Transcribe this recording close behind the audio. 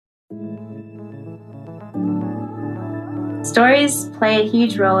Stories play a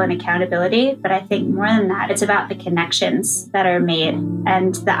huge role in accountability, but I think more than that, it's about the connections that are made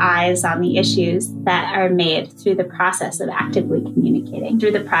and the eyes on the issues that are made through the process of actively communicating,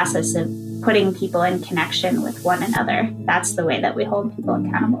 through the process of putting people in connection with one another. That's the way that we hold people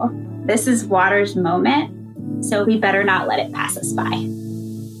accountable. This is water's moment, so we better not let it pass us by.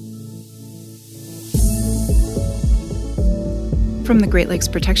 From the Great Lakes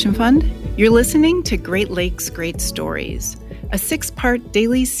Protection Fund, you're listening to Great Lakes Great Stories, a 6-part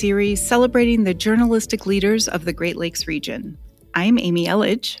daily series celebrating the journalistic leaders of the Great Lakes region. I'm Amy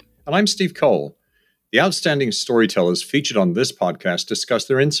Elledge. And I'm Steve Cole. The outstanding storytellers featured on this podcast discuss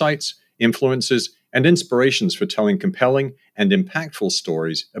their insights, influences, and inspirations for telling compelling and impactful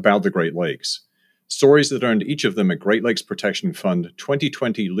stories about the Great Lakes. Stories that earned each of them a Great Lakes Protection Fund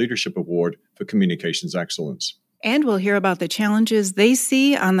 2020 Leadership Award for Communications Excellence. And we'll hear about the challenges they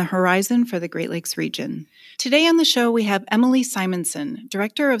see on the horizon for the Great Lakes region. Today on the show, we have Emily Simonson,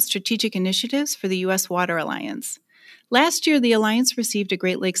 Director of Strategic Initiatives for the U.S. Water Alliance. Last year, the Alliance received a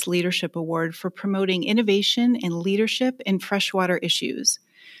Great Lakes Leadership Award for promoting innovation and leadership in freshwater issues.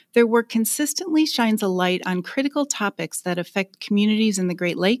 Their work consistently shines a light on critical topics that affect communities in the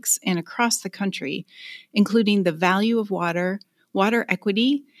Great Lakes and across the country, including the value of water, water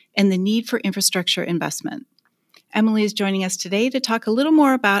equity, and the need for infrastructure investment. Emily is joining us today to talk a little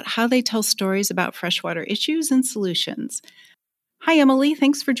more about how they tell stories about freshwater issues and solutions. Hi, Emily.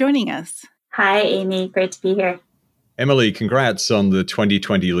 Thanks for joining us. Hi, Amy. Great to be here. Emily, congrats on the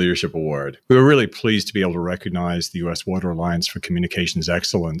 2020 Leadership Award. We were really pleased to be able to recognize the U.S. Water Alliance for Communications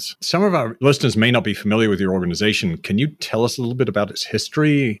Excellence. Some of our listeners may not be familiar with your organization. Can you tell us a little bit about its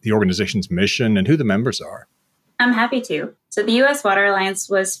history, the organization's mission, and who the members are? I'm happy to. So the U.S. Water Alliance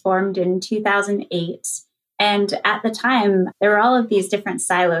was formed in 2008. And at the time, there were all of these different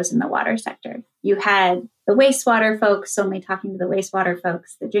silos in the water sector. You had the wastewater folks only talking to the wastewater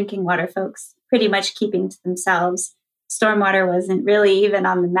folks, the drinking water folks pretty much keeping to themselves. Stormwater wasn't really even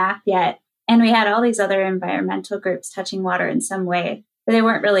on the map yet. And we had all these other environmental groups touching water in some way, but they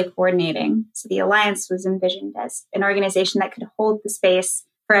weren't really coordinating. So the Alliance was envisioned as an organization that could hold the space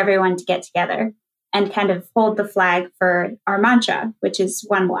for everyone to get together and kind of hold the flag for our mantra, which is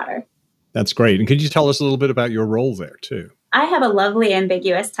One Water. That's great. And could you tell us a little bit about your role there, too? I have a lovely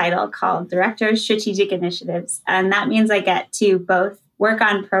ambiguous title called Director of Strategic Initiatives. And that means I get to both work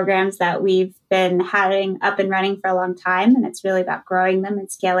on programs that we've been having up and running for a long time. And it's really about growing them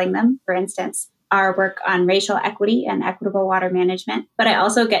and scaling them. For instance, our work on racial equity and equitable water management. But I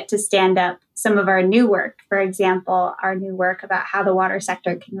also get to stand up some of our new work. For example, our new work about how the water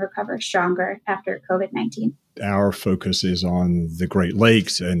sector can recover stronger after COVID-19. Our focus is on the Great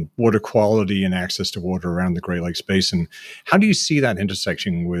Lakes and water quality and access to water around the Great Lakes Basin. How do you see that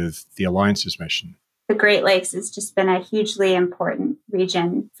intersecting with the Alliance's mission? The Great Lakes has just been a hugely important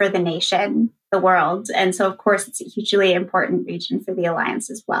region for the nation, the world. And so, of course, it's a hugely important region for the Alliance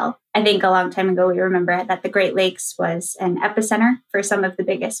as well. I think a long time ago, we remember that the Great Lakes was an epicenter for some of the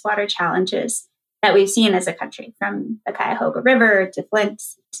biggest water challenges that we've seen as a country, from the Cuyahoga River to Flint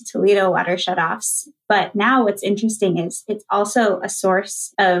to Toledo water shutoffs. But now what's interesting is it's also a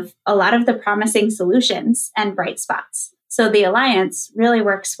source of a lot of the promising solutions and bright spots. So the Alliance really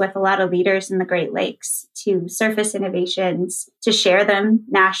works with a lot of leaders in the Great Lakes to surface innovations, to share them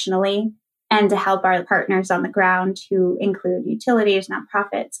nationally, and to help our partners on the ground, who include utilities,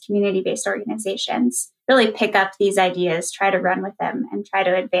 nonprofits, community-based organizations, really pick up these ideas, try to run with them, and try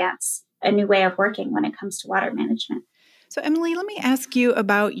to advance a new way of working when it comes to water management. So, Emily, let me ask you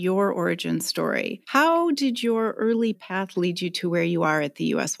about your origin story. How did your early path lead you to where you are at the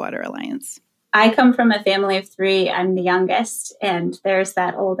U.S. Water Alliance? I come from a family of 3. I'm the youngest, and there's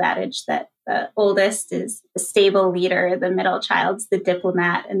that old adage that the oldest is the stable leader, the middle child's the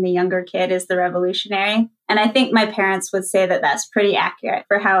diplomat, and the younger kid is the revolutionary. And I think my parents would say that that's pretty accurate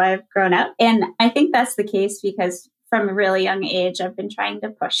for how I've grown up. And I think that's the case because from a really young age, I've been trying to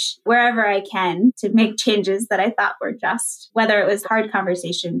push wherever I can to make changes that I thought were just, whether it was hard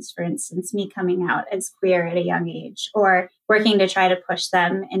conversations, for instance, me coming out as queer at a young age, or working to try to push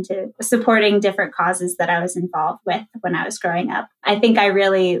them into supporting different causes that I was involved with when I was growing up. I think I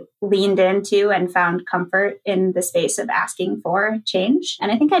really leaned into and found comfort in the space of asking for change. And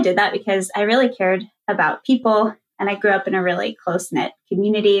I think I did that because I really cared about people. And I grew up in a really close-knit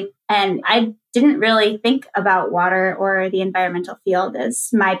community. And I didn't really think about water or the environmental field as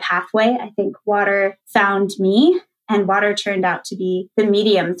my pathway. I think water found me, and water turned out to be the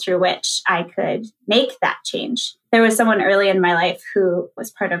medium through which I could make that change. There was someone early in my life who was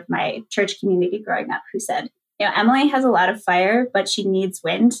part of my church community growing up who said, Emily has a lot of fire, but she needs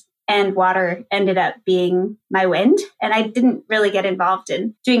wind. and water ended up being my wind. And I didn't really get involved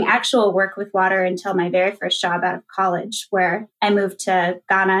in doing actual work with water until my very first job out of college, where I moved to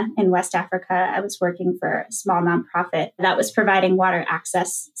Ghana in West Africa. I was working for a small nonprofit that was providing water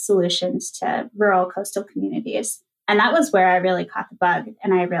access solutions to rural coastal communities. And that was where I really caught the bug.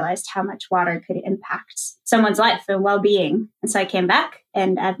 And I realized how much water could impact someone's life and well-being. And so I came back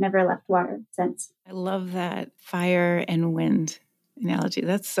and I've never left water since. I love that fire and wind analogy.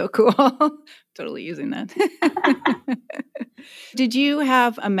 That's so cool. Totally using that. Did you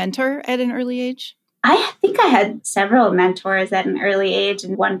have a mentor at an early age? I think I had several mentors at an early age,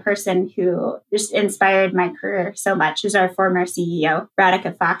 and one person who just inspired my career so much is our former CEO,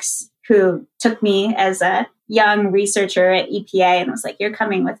 Radhika Fox, who took me as a young researcher at EPA and was like, "You're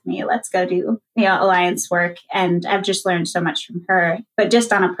coming with me. Let's go do alliance work." And I've just learned so much from her. But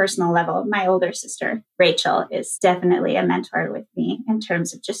just on a personal level, my older sister, Rachel, is definitely a mentor with me in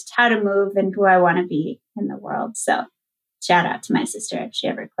terms of just how to move and who I want to be in the world. So shout out to my sister if she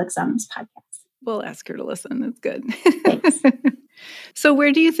ever clicks on this podcast. We'll ask her to listen. It's good. Thanks. So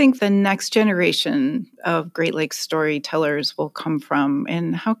where do you think the next generation of Great Lakes storytellers will come from?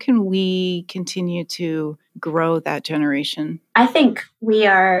 And how can we continue to grow that generation? I think we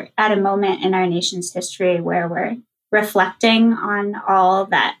are at a moment in our nation's history where we're reflecting on all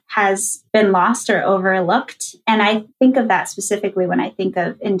that has been lost or overlooked. And I think of that specifically when I think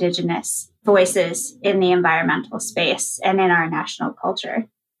of Indigenous voices in the environmental space and in our national culture.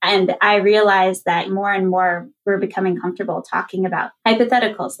 And I realized that more and more we're becoming comfortable talking about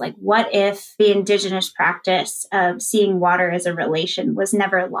hypotheticals, like what if the Indigenous practice of seeing water as a relation was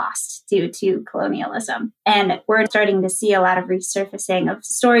never lost due to colonialism? And we're starting to see a lot of resurfacing of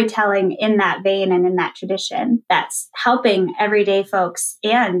storytelling in that vein and in that tradition that's helping everyday folks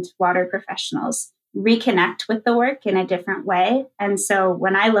and water professionals reconnect with the work in a different way. And so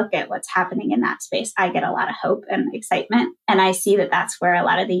when I look at what's happening in that space, I get a lot of hope and excitement. And I see that that's where a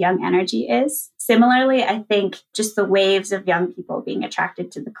lot of the young energy is. Similarly, I think just the waves of young people being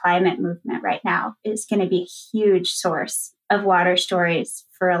attracted to the climate movement right now is going to be a huge source of water stories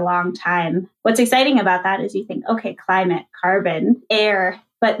for a long time. What's exciting about that is you think, okay, climate, carbon, air.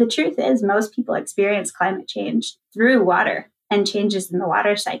 But the truth is most people experience climate change through water and changes in the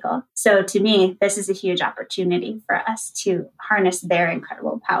water cycle. So to me, this is a huge opportunity for us to harness their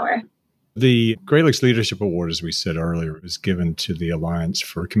incredible power. The Great Lakes Leadership Award, as we said earlier, is given to the Alliance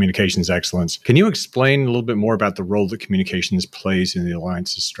for Communications Excellence. Can you explain a little bit more about the role that communications plays in the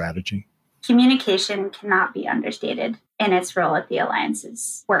Alliance's strategy? Communication cannot be understated in its role at the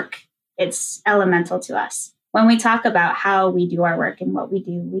Alliance's work. It's elemental to us. When we talk about how we do our work and what we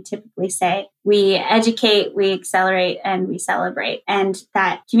do, we typically say we educate, we accelerate, and we celebrate. And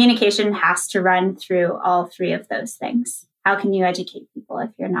that communication has to run through all three of those things. How can you educate people if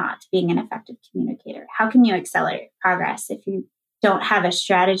you're not being an effective communicator? How can you accelerate progress if you don't have a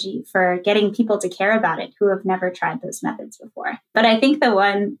strategy for getting people to care about it who have never tried those methods before? But I think the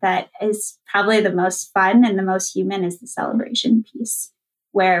one that is probably the most fun and the most human is the celebration piece,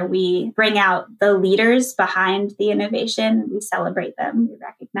 where we bring out the leaders behind the innovation. We celebrate them, we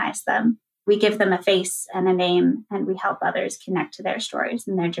recognize them, we give them a face and a name, and we help others connect to their stories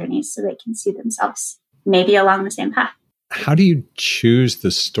and their journeys so they can see themselves maybe along the same path. How do you choose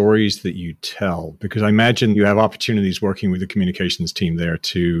the stories that you tell? Because I imagine you have opportunities working with the communications team there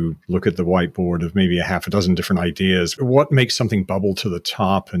to look at the whiteboard of maybe a half a dozen different ideas. What makes something bubble to the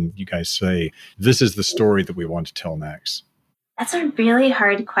top and you guys say, this is the story that we want to tell next? That's a really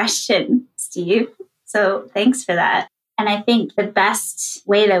hard question, Steve. So thanks for that. And I think the best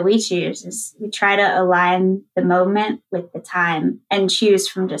way that we choose is we try to align the moment with the time and choose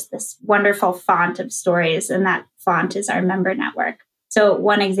from just this wonderful font of stories. And that font is our member network. So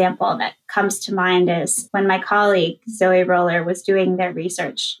one example that comes to mind is when my colleague Zoe Roller was doing their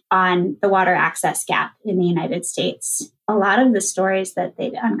research on the water access gap in the United States. A lot of the stories that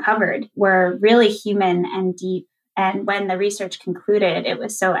they'd uncovered were really human and deep. And when the research concluded, it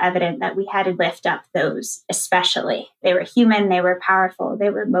was so evident that we had to lift up those especially. They were human, they were powerful, they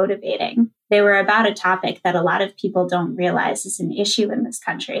were motivating. They were about a topic that a lot of people don't realize is an issue in this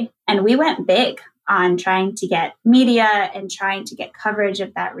country. And we went big on trying to get media and trying to get coverage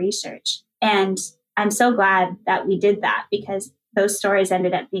of that research. And I'm so glad that we did that because those stories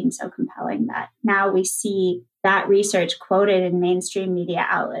ended up being so compelling that now we see that research quoted in mainstream media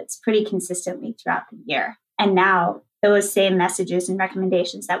outlets pretty consistently throughout the year. And now those same messages and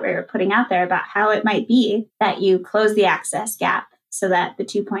recommendations that we were putting out there about how it might be that you close the access gap so that the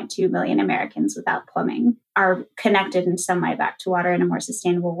 2.2 million Americans without plumbing are connected in some way back to water in a more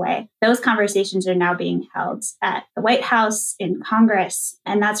sustainable way. Those conversations are now being held at the White House, in Congress,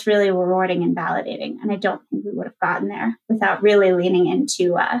 and that's really rewarding and validating. And I don't think we would have gotten there without really leaning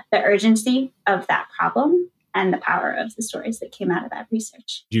into the urgency of that problem and the power of the stories that came out of that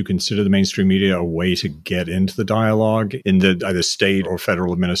research. Do you consider the mainstream media a way to get into the dialogue in the either state or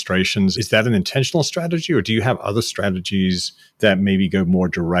federal administrations? Is that an intentional strategy, or do you have other strategies that maybe go more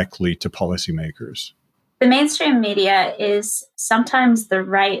directly to policymakers? The mainstream media is sometimes the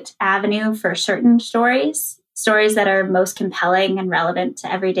right avenue for certain stories that are most compelling and relevant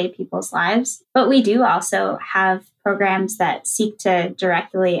to everyday people's lives. But we do also have programs that seek to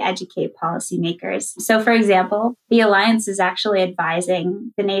directly educate policymakers. So, for example, the Alliance is actually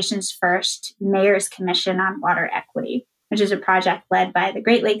advising the nation's first Mayor's Commission on Water Equity, which is a project led by the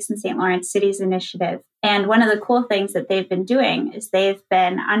Great Lakes and St. Lawrence Cities Initiative. And one of the cool things that they've been doing is they've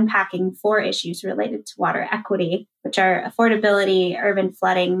been unpacking 4 issues related to water equity, which are affordability, urban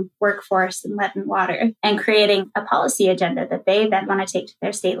flooding, workforce, and lead and water, and creating a policy agenda that they then want to take to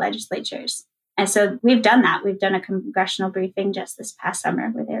their state legislatures. And so we've done that. We've done a congressional briefing just this past summer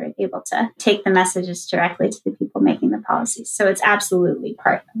where they were able to take the messages directly to the people making the policies. So it's absolutely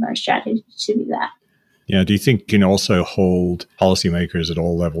part of our strategy to do that. Yeah. Do you think you can also hold policymakers at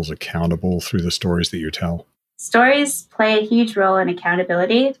all levels accountable through the stories that you tell? Stories play a huge role in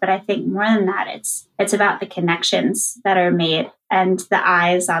accountability, but I think more than that, it's about the connections that are made and the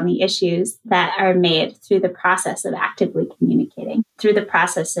eyes on the issues that are made through the process of actively communicating, through the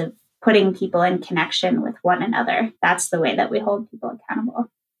process of putting people in connection with one another. That's the way that we hold people accountable.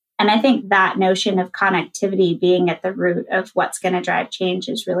 And I think that notion of connectivity being at the root of what's going to drive change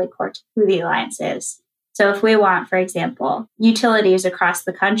is really core to who the Alliance is. So if we want, for example, utilities across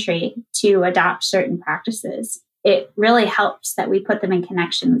the country to adopt certain practices, it really helps that we put them in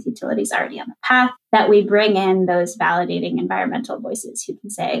connection with utilities already on the path, that we bring in those validating environmental voices who can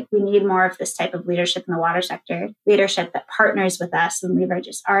say, we need more of this type of leadership in the water sector, leadership that partners with us and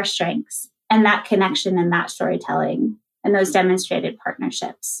leverages our strengths. And that connection and that storytelling and those demonstrated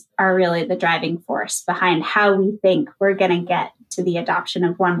partnerships are really the driving force behind how we think we're going to get to the adoption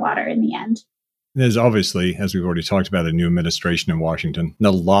of One Water in the end. There's obviously, as we've already talked about, a new administration in Washington and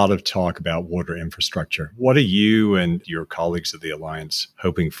a lot of talk about water infrastructure. What are you and your colleagues at the Alliance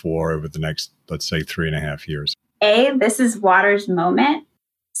hoping for over the next, let's say, 3.5 years? This is water's moment,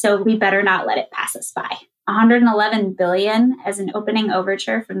 so we better not let it pass us by. $111 billion as an opening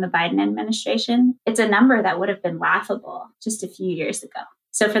overture from the Biden administration. It's a number that would have been laughable just a few years ago.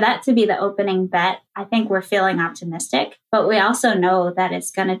 So for that to be the opening bet, I think we're feeling optimistic, but we also know that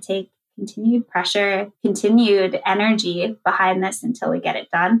it's going to take continued pressure, continued energy behind this until we get it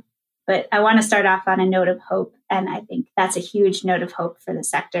done. But I want to start off on a note of hope. And I think that's a huge note of hope for the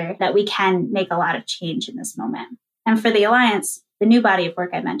sector, that we can make a lot of change in this moment. And for the Alliance, the new body of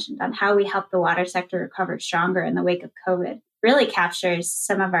work I mentioned on how we help the water sector recover stronger in the wake of COVID really captures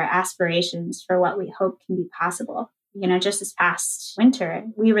some of our aspirations for what we hope can be possible. Just this past winter,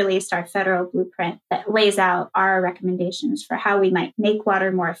 we released our federal blueprint that lays out our recommendations for how we might make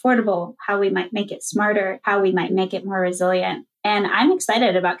water more affordable, how we might make it smarter, how we might make it more resilient. And I'm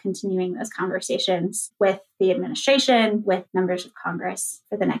excited about continuing those conversations with the administration, with members of Congress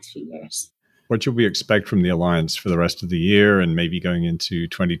for the next few years. What should we expect from the Alliance for the rest of the year and maybe going into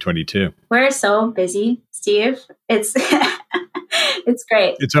 2022? We're so busy, Steve. It's it's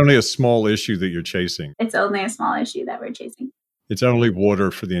great. It's only a small issue that you're chasing. It's only a small issue that we're chasing. It's only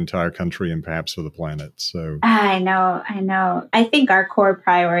water for the entire country and perhaps for the planet. So I know. I think our core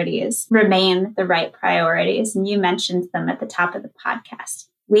priorities remain the right priorities. And you mentioned them at the top of the podcast.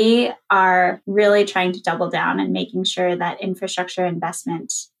 We are really trying to double down and making sure that infrastructure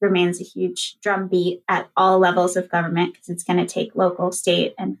investment remains a huge drumbeat at all levels of government, because it's going to take local,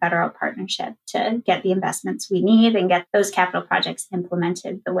 state, and federal partnership to get the investments we need and get those capital projects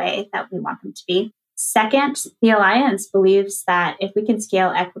implemented the way that we want them to be. Second, the Alliance believes that if we can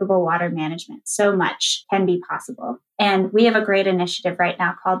scale equitable water management, so much can be possible. And we have a great initiative right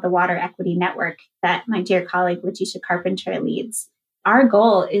now called the Water Equity Network that my dear colleague Letitia Carpenter leads. Our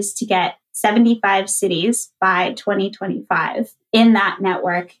goal is to get 75 cities by 2025 in that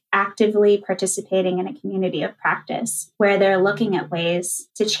network actively participating in a community of practice where they're looking at ways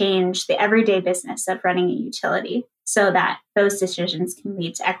to change the everyday business of running a utility so that those decisions can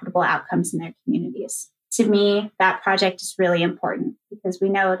lead to equitable outcomes in their communities. To me, that project is really important because we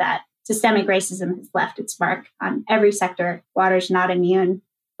know that systemic racism has left its mark on every sector. Water's not immune.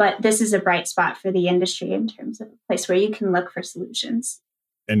 But this is a bright spot for the industry in terms of a place where you can look for solutions.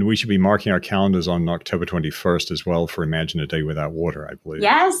 And we should be marking our calendars on October 21st as well for Imagine a Day Without Water, I believe.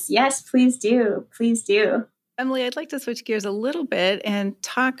 Yes, please do. Please do. Emily, I'd like to switch gears a little bit and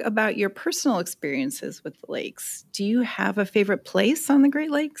talk about your personal experiences with the lakes. Do you have a favorite place on the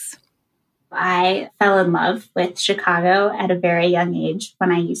Great Lakes? I fell in love with Chicago at a very young age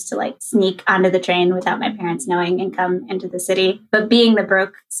when I used to sneak onto the train without my parents knowing and come into the city. But being the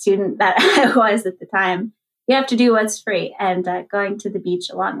broke student that I was at the time, you have to do what's free. And going to the beach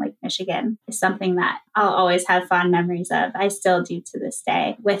along Lake Michigan is something that I'll always have fond memories of. I still do to this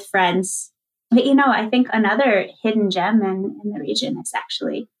day with friends. But, I think another hidden gem in the region is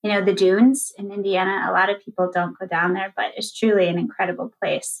actually, the dunes in Indiana. A lot of people don't go down there, but it's truly an incredible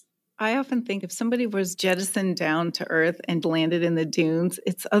place. I often think if somebody was jettisoned down to earth and landed in the dunes,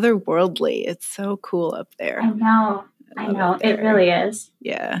 it's otherworldly. It's so cool up there. I know. It really is.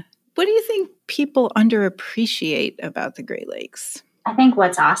 Yeah. What do you think people underappreciate about the Great Lakes? I think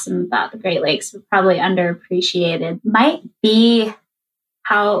what's awesome about the Great Lakes, probably underappreciated, might be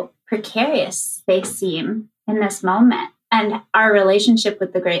how precarious they seem in this moment. And our relationship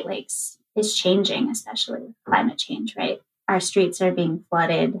with the Great Lakes is changing, especially with climate change, right? Our streets are being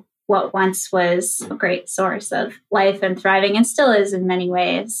flooded. What once was a great source of life and thriving, and still is in many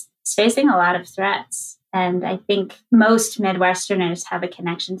ways, is facing a lot of threats. And I think most Midwesterners have a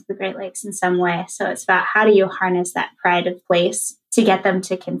connection to the Great Lakes in some way. So it's about how do you harness that pride of place to get them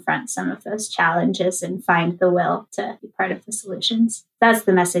to confront some of those challenges and find the will to be part of the solutions. That's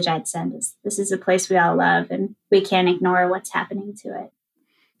the message I'd send is this is a place we all love and we can't ignore what's happening to it.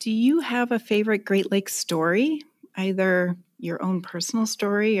 Do you have a favorite Great Lakes story? Either your own personal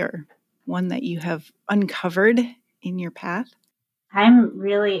story or one that you have uncovered in your path? I'm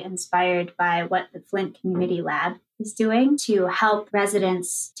really inspired by what the Flint Community Lab is doing to help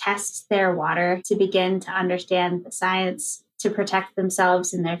residents test their water, to begin to understand the science, to protect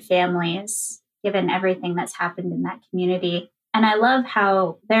themselves and their families, given everything that's happened in that community. And I love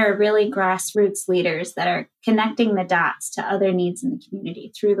how there are really grassroots leaders that are connecting the dots to other needs in the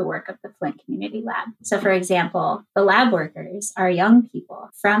community through the work of the Flint Community Lab. So, for example, the lab workers are young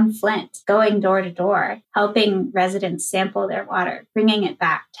people from Flint going door to door, helping residents sample their water, bringing it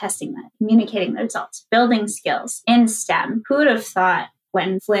back, testing that, communicating the results, building skills in STEM. Who would have thought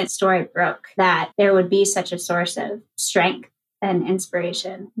when Flint's story broke that there would be such a source of strength and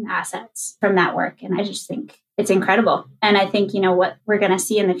inspiration and assets from that work? And I just think it's incredible. And I think, what we're going to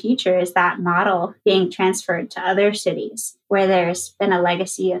see in the future is that model being transferred to other cities where there's been a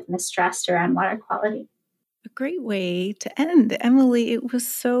legacy of mistrust around water quality. A great way to end. Emily, it was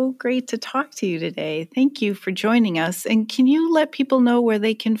so great to talk to you today. Thank you for joining us. And can you let people know where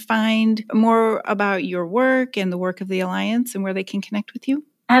they can find more about your work and the work of the Alliance and where they can connect with you?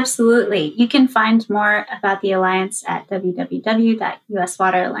 Absolutely. You can find more about the Alliance at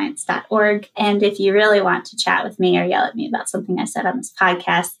www.uswateralliance.org. And if you really want to chat with me or yell at me about something I said on this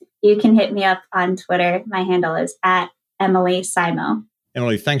podcast, you can hit me up on Twitter. My handle is @EmilySimo.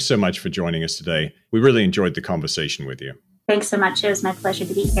 Emily, thanks so much for joining us today. We really enjoyed the conversation with you. Thanks so much. It was my pleasure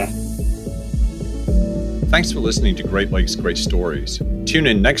to be here. Thanks for listening to Great Lakes Great Stories. Tune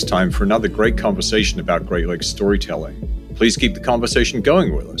in next time for another great conversation about Great Lakes storytelling. Please keep the conversation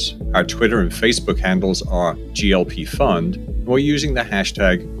going with us. Our Twitter and Facebook handles are GLP Fund, and we're using the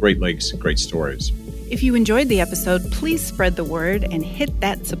hashtag Great Lakes Great Stories. If you enjoyed the episode, please spread the word and hit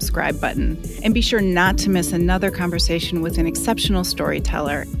that subscribe button. And be sure not to miss another conversation with an exceptional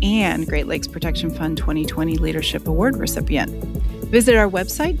storyteller and Great Lakes Protection Fund 2020 Leadership Award recipient. Visit our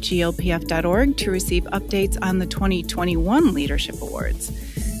website, glpf.org, to receive updates on the 2021 Leadership Awards.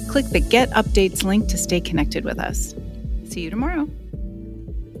 Click the Get Updates link to stay connected with us. See you tomorrow.